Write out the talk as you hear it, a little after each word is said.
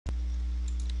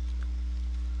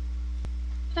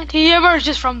And he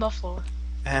emerges from the floor.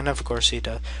 And of course he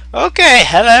does. Okay,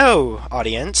 hello,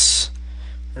 audience.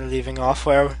 We're leaving off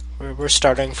where we're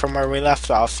starting from where we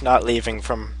left off, not leaving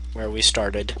from where we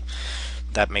started.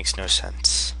 That makes no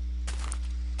sense.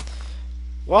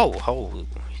 Whoa,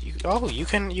 you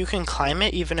can climb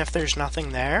it even if there's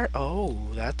nothing there. Oh,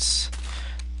 that's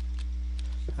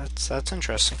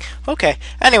interesting. Okay.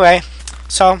 Anyway,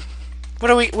 so what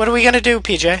are we gonna do,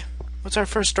 PJ? What's our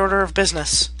first order of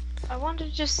business? I wanted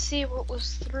to just see what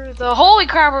was through the. Holy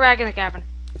crap! We're back in the cavern.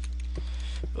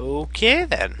 Okay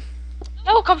then.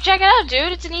 No, come check it out,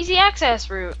 dude. It's an easy access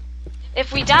route.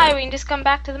 If we die, we can just come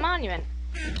back to the monument.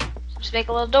 Just make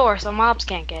a little door so mobs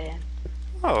can't get in.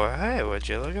 Oh, hey, would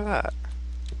you look at that?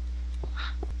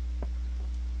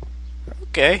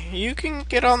 Okay, you can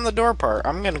get on the door part.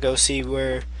 I'm gonna go see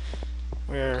where.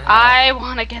 I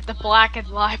want to get the blackened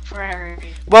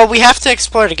library. Well, we have to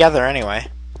explore together anyway.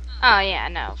 Oh yeah,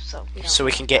 no. So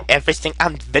we can get everything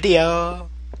on video.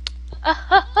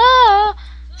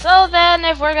 So then,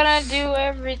 if we're gonna do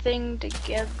everything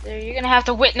together, you're gonna have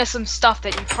to witness some stuff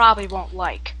that you probably won't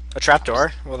like. A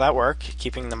trapdoor? Will that work?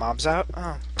 Keeping the mobs out?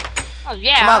 Oh. Oh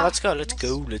yeah. Come on, let's go. Let's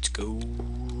go.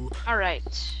 All right.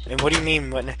 And what do you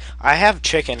mean? When I have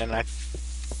chicken, and I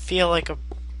feel like a.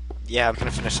 Yeah, I'm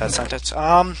gonna finish that sentence.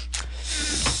 Oh,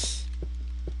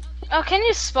 can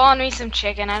you spawn me some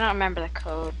chicken? I don't remember the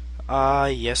code.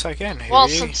 Yes I can. Well,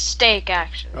 some steak,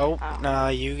 actually. Oh, nah,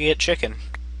 you get chicken.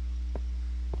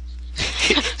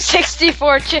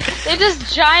 64 chicken. They're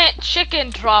just giant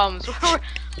chicken drums. What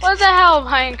the hell,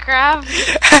 Minecraft?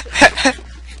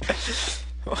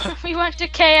 We went to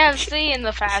KFC in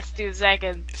the past 2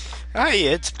 seconds. Hey,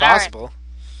 it's possible.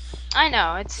 Right. I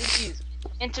know, it's easy.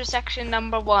 Intersection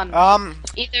number 1.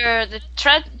 Either the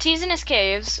Teasinus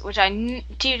Caves,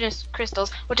 Teasinus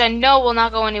Crystals, which I know will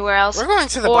not go anywhere else. We're going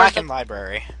to the Blackened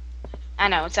Library. I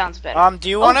know, it sounds better. Do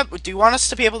you want us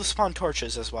to be able to spawn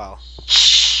torches as well?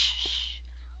 Shh.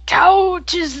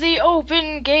 Doubt is the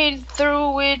open gate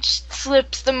through which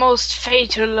slips the most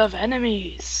fatal of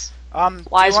enemies. Do you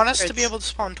want us to be able to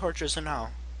spawn torches or no?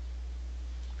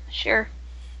 Sure.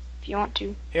 If you want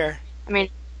to. Here. I mean,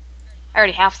 I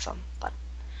already have some, but.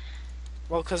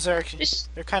 Well, because they're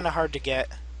kind of hard to get.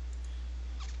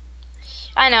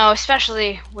 I know,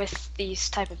 especially with these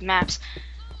type of maps.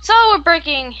 So we're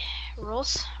breaking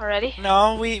rules already.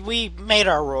 No, we made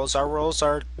our rules. Our rules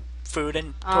are food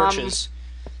and torches.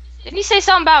 Didn't you say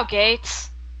something about gates?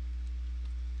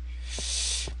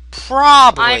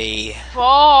 Probably.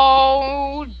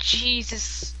 Oh,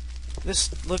 Jesus. This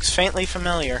looks faintly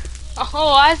familiar.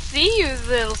 Oh, I see you,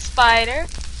 little spider.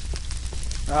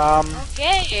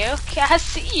 Okay, I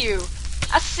see you.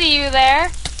 I see you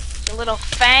there. You little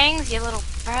fangs, you little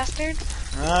bastard.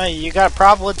 You got a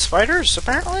problem with spiders,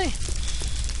 apparently?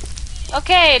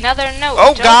 Okay, another note.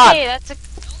 Oh, God! Okay,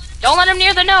 don't let him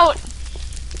near the note!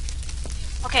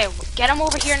 Okay, get him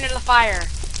over here near the fire.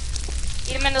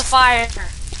 Eat him into the fire.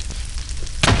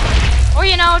 Or,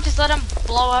 just let him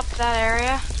blow up that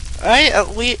area.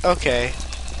 Okay.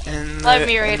 Let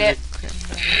me read it.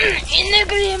 In the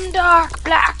grim dark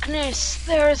blackness,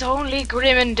 there is only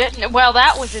grim and dead. Well,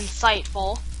 that was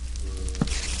insightful.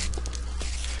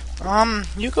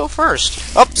 You go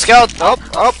first. Oh, skeleton.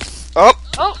 Oh.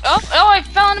 Oh, I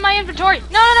fell into my inventory.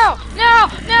 No.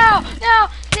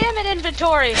 Damn it,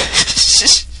 inventory.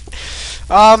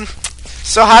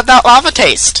 So how'd that lava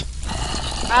taste?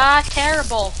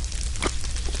 Terrible.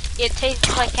 It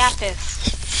tastes like cactus.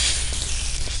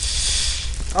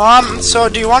 So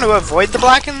do you want to avoid the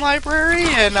Blackened Library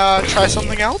and try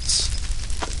something else?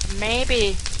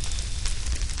 Maybe.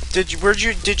 Did you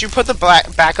put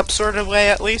the backup sword away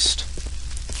at least?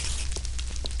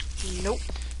 Nope.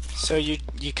 So you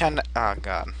kinda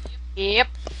God. Yep.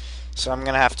 So I'm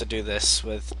gonna have to do this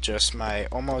with just my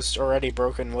almost already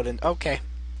broken wooden. Okay.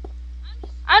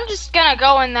 I'm just gonna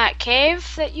go in that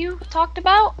cave that you talked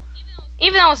about.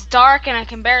 Even though it's dark and I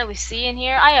can barely see in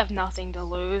here, I have nothing to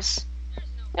lose.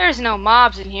 There's no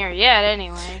mobs in here yet,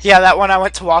 anyways. Yeah, that one I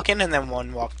went to walk in and then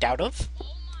one walked out of.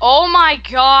 Oh my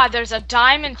God! There's a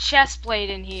diamond chest plate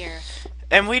in here.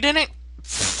 And we didn't.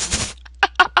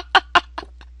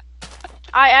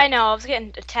 I know. I was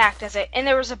getting attacked and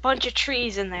there was a bunch of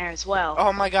trees in there as well.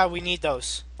 Oh my God, we need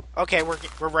those. Okay, we're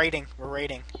raiding. We're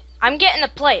raiding. I'm getting the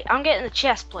plate. I'm getting the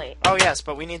chest plate. Oh yes,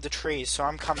 but we need the trees, so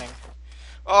I'm coming.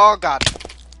 Oh God.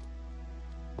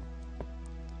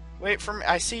 Wait for me.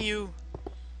 I see you.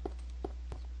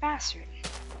 Bastard.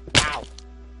 Ow.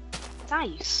 Die,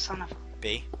 you son of a...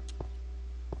 B.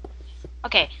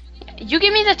 Okay, you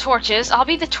give me the torches. I'll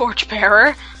be the torch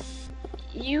bearer.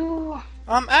 You...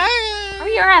 Hurry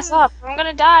Hurry your ass up. I'm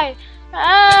gonna die.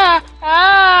 Ah!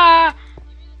 Ah!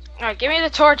 Alright, give me the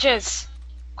torches.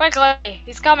 Quickly,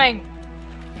 he's coming.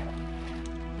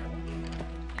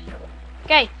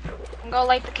 Okay, I'm gonna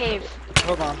light the cave.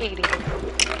 Hold on. Giggity.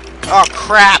 Oh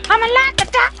crap! I'm a light the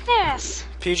darkness!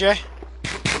 PJ?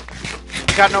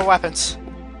 I got no weapons.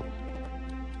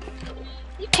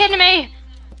 You kidding me?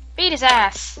 Beat his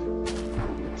ass.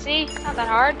 See? Not that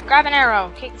hard. Grab an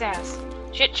arrow. Kick his ass.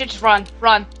 Shit, just run.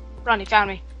 Run. Run, he found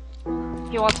me.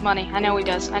 He wants money. I know he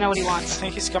does. I know what he I wants.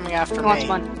 think he's coming after He me. wants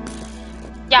money.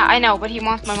 Yeah, I know, but he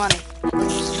wants my money. I'm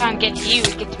just trying to get to you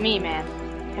to get to me, man.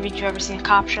 Haven't you ever seen a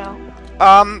cop show?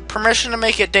 Permission to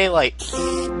make it daylight.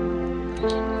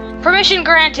 Permission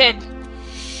granted!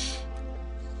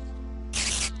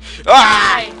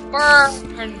 Ah! I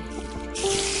burn!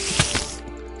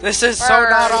 This is so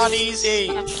not on easy.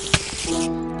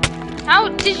 How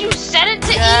did you set it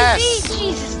to Yes. easy?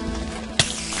 Jesus.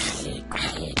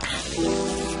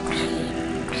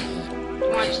 You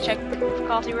want to just check the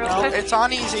difficulty real No, quick? it's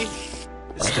on easy.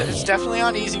 It's definitely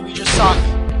on easy. We just suck.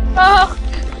 Oh!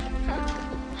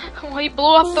 Well, he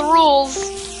blew up the rules.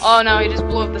 Oh no, he just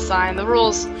blew up the sign. The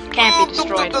rules can't be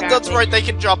destroyed. That's apparently. right. They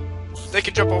can jump. They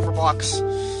can jump over blocks.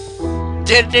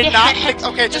 Did Yeah. not.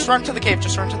 Okay, just run to the cave.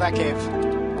 Just run to that cave.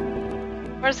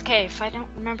 Where's the cave? I don't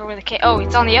remember where the cave. Oh,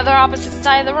 it's on the other opposite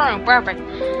side of the room. Perfect.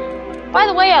 By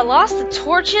the way, I lost the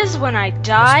torches when I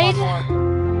died. There's one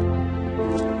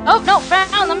more. Oh no,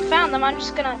 found them. Found them. I'm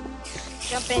just gonna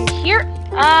jump in here.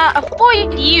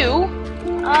 Avoid you.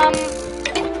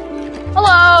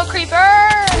 Hello,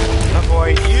 creeper.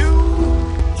 Avoid you.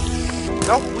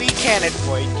 No, we can't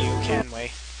avoid you, can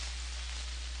we?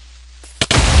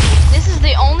 This is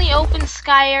the only open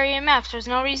sky area map. There's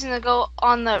no reason to go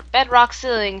on the bedrock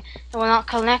ceiling. It will not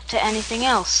connect to anything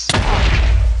else.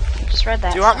 Oh, just read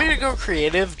that. Do you want me to go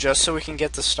creative just so we can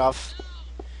get the stuff?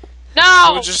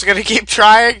 No! We're just gonna keep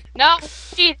trying. No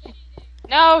cheating.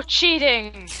 No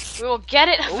cheating. We will get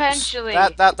it Oops. eventually.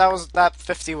 That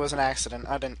 50 was an accident.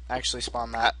 I didn't actually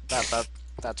spawn that.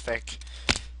 That's fake.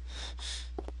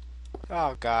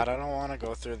 Oh god, I don't want to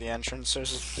go through the entrance.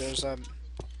 There's a.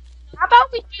 How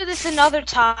about we do this another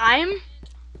time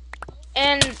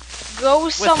and go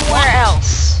somewhere what?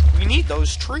 else? We need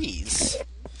those trees.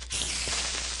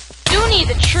 Do need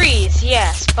the trees,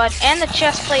 yes, and the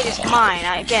chest plate is mine.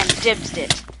 I again dibsed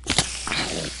it.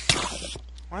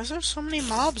 Why is there so many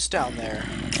mobs down there?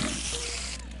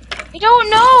 I don't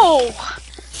know.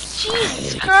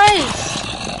 Jesus Christ!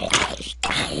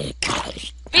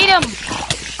 Beat him!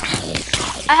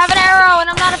 I have an arrow and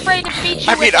I'm not afraid to beat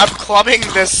you. I mean, I'm clubbing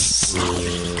this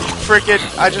frickin'.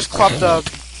 I just clubbed the.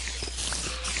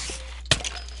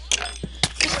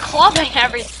 Just clubbing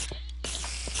everything.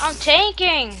 I'm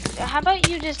tanking. How about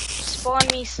you just spawn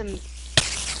me some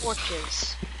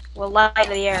torches? We'll light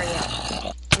the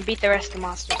area and beat the rest of the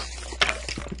monsters.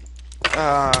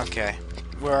 Okay.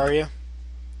 Where are you?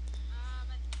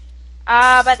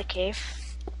 By the cave.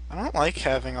 I don't like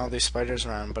having all these spiders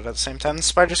around, but at the same time, the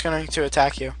spider's going to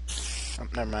attack you. Oh,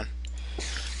 never mind.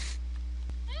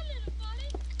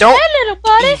 Don't Hey, little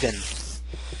buddy. even.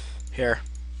 Here.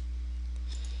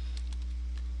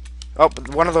 Oh, but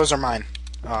one of those are mine.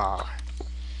 Ah.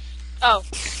 Oh.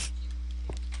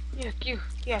 You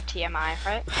have TMI,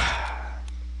 right?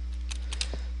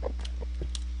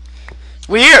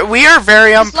 We are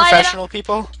very Just light it up. unprofessional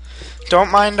people. Don't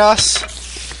mind us.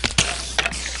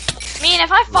 I mean,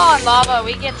 if I fall in lava,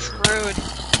 we get screwed.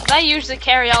 I usually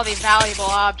carry all these valuable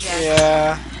objects.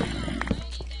 Yeah.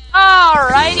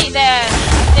 Alrighty then.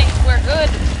 I think we're good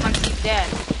once he's dead.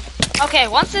 Okay,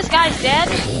 once this guy's dead,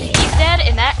 he's dead,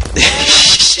 and that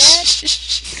guy's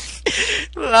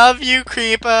dead. Love you,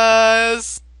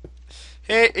 creepers.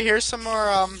 Hey, here's some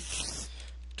more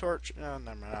torch. Oh,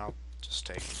 never mind. I'll just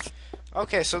take it.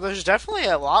 Okay, so there's definitely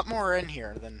a lot more in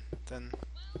here than.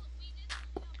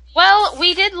 Well,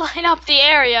 we did line up the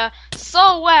area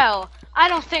so well. I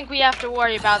don't think we have to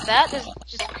worry about that. There's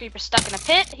just a creeper stuck in a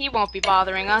pit. He won't be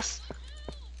bothering us.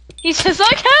 He's just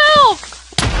like, help!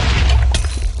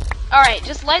 Alright,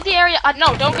 just light the area.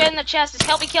 No, don't get in the chest. Just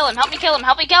help me kill him. Help me kill him.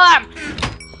 Help me kill him!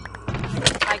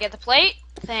 I get the plate.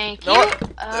 Thank you.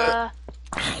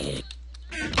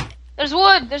 There's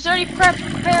wood. There's already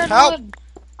prepared Help. wood.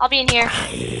 I'll be in here.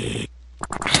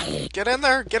 Get in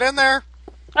there! Get in there!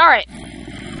 Alright.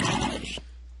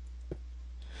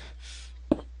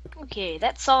 Okay,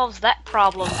 that solves that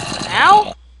problem for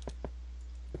now.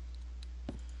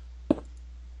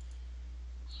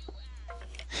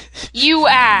 You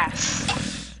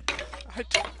ass.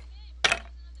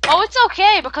 Oh, it's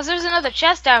okay, because there's another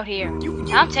chest out here.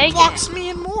 I'm taking Box it. me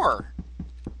in more.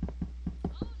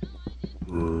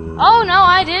 Oh, no,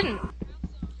 I didn't.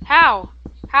 How?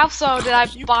 How so did I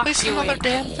You box placed you another in?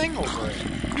 damn thing over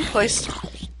it. You placed...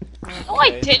 No, I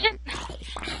Okay. didn't.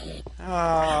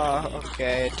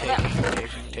 Okay,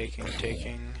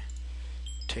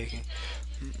 taking.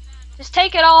 Just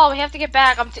take it all. We have to get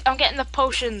back. I'm getting the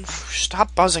potions.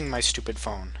 Stop buzzing my stupid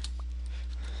phone.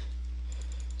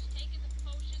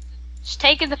 Just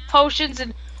taking the potions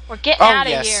and we're getting Oh out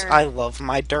of yes, here. I love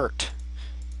my dirt.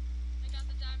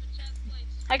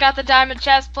 I got the diamond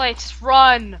chest plate. Just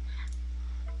run.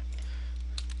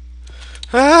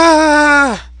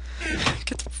 Ah!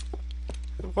 Get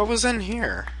the... What was in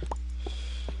here?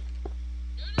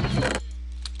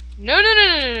 No.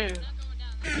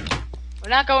 We're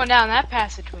not going down that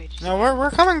passageway. No,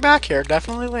 we're coming back here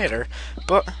definitely later,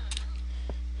 but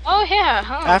Oh yeah,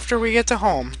 huh? after we get to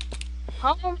home.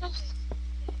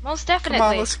 Most definitely. Come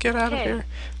on, let's get out of here.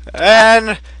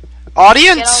 And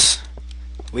audience,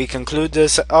 we conclude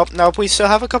this. Oh nope, we still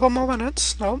have a couple more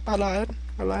minutes. Nope, I lied.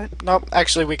 Nope,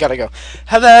 actually we gotta go.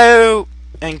 Hello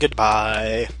and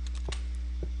goodbye.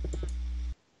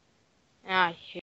 Ah,